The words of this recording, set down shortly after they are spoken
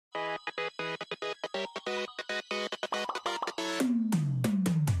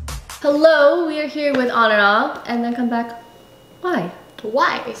Hello, we are here with On and Off, and then come back. Why?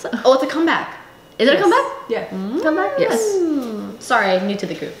 Why? Oh, it's a comeback. Is it a comeback? Yeah. Comeback? Yes. Sorry, new to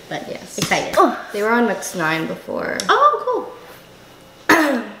the group, but Yes. excited. Oh, they were on Mix 9 before. Oh, cool.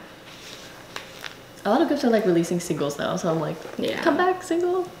 A lot of groups are like releasing singles now, so I'm like, Yeah. comeback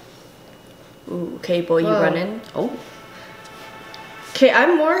single. Ooh, okay, boy, you running. Oh. Okay,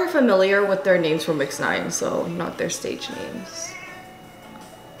 I'm more familiar with their names from Mix 9, so not their stage names.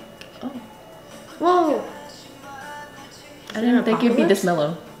 Oh. Whoa. I didn't think it'd be this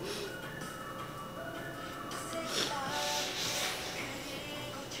mellow.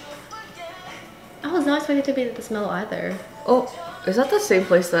 I was not expecting it to be this mellow either. Oh, is that the same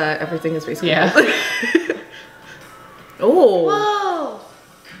place that everything is basically? Yeah. Oh. Whoa.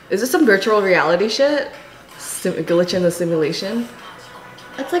 Is this some virtual reality shit? Glitch in the simulation?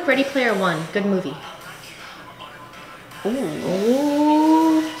 It's like Ready Player One. Good movie.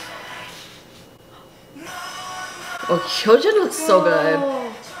 Ooh. Oh, Hyojin looks so good.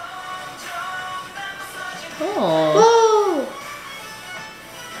 Oh. Whoa.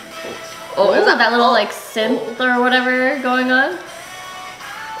 Oh, is that little like synth or whatever going on?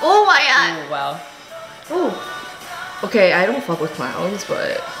 Oh my god. Oh, wow. Oh. Okay, I don't fuck with clowns,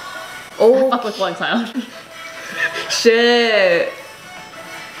 but... Oh. I fuck with one clown. Shit.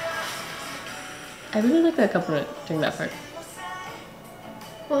 I really like the accompaniment during that part.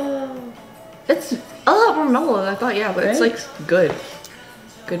 Whoa. It's a lot more mellow than I thought, yeah, but it's like good.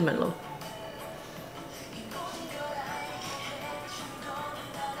 Good mellow.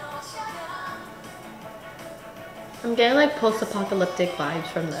 I'm getting like post-apocalyptic vibes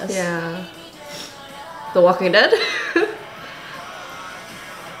from this. Yeah. The Walking Dead?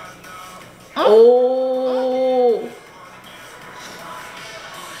 Oh.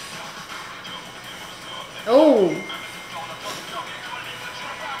 Oh.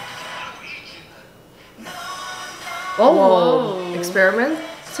 Oh. Whoa.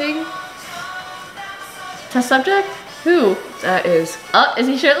 Experimenting? Test subject? Who? That is... Oh, is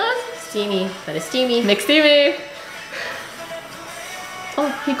he shirtless? Steamy. That is Steamy. Nick Steamy. Oh,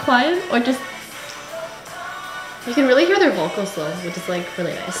 he quiet or just... You can really hear their vocals though, which is like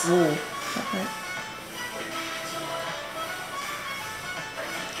really nice. Ooh. Okay.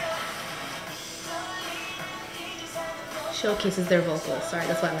 Showcases their vocals. Sorry,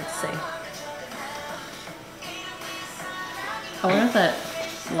 that's what I meant to say. I wonder if that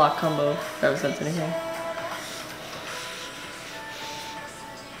lock combo represents anything.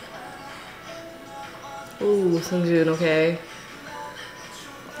 Ooh, Seungjoon, okay.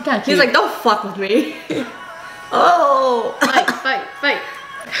 Yeah, He's like, don't fuck with me. Oh. Fight, fight, fight.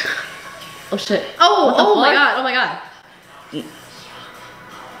 Oh shit. Oh, oh my god, oh my god.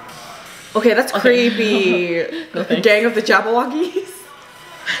 Okay, that's creepy. No thanks. Gang of the Jabberwockies.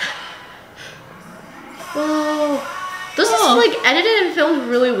 Whoa. This is like edited and filmed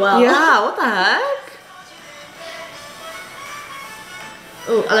really well. Yeah, what the heck?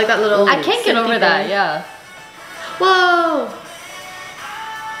 Oh, I like that little. I can't get over that. Yeah. Whoa.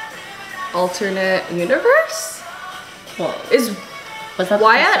 Alternate universe? Whoa. Is Was that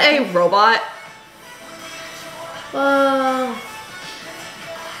Wyatt a robot? Whoa.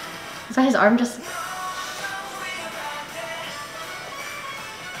 Is that his arm just?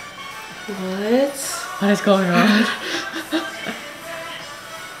 What? What is going on?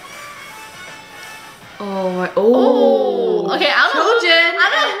 Oh my. Oh. Okay, I don't know. Hyojin. I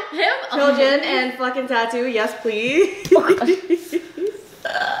don't. Him. Hyojin and fucking tattoo. Yes, please.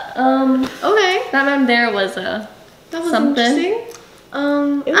 Okay. That man there was that was something. Interesting.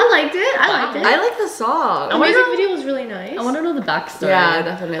 I liked it. I liked it. I like the song. The music video was really nice. I want to know the backstory. Yeah,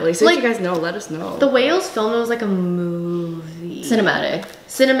 definitely. So like, if you guys know, let us know. The way it was filmed, it was like a movie. Cinematic.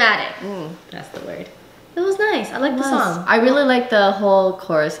 Cinematic. That's the word. It was nice. I like the song. I really like the whole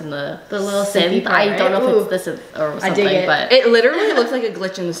chorus and the little synth. I don't know if it's this or something, I dig it. But it literally looks like a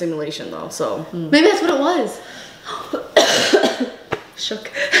glitch in the simulation though, so. Maybe that's what it was.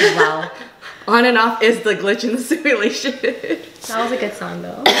 Shook. Wow. On and Off is the glitch in the simulation. That was a good song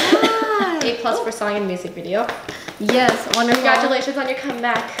though. A+ for song and music video. Yes, wonderful. Congratulations on your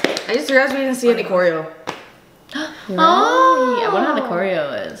comeback. I just realized we didn't see any choreo. Oh, I wonder how the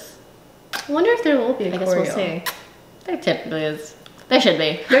choreo is. I wonder if there will be a choreo. I guess we'll see. There typically is. There should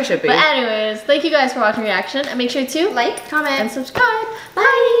be. There should be. But anyways, thank you guys for watching reaction and make sure to like, comment, and subscribe.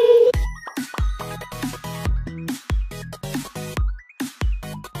 Bye!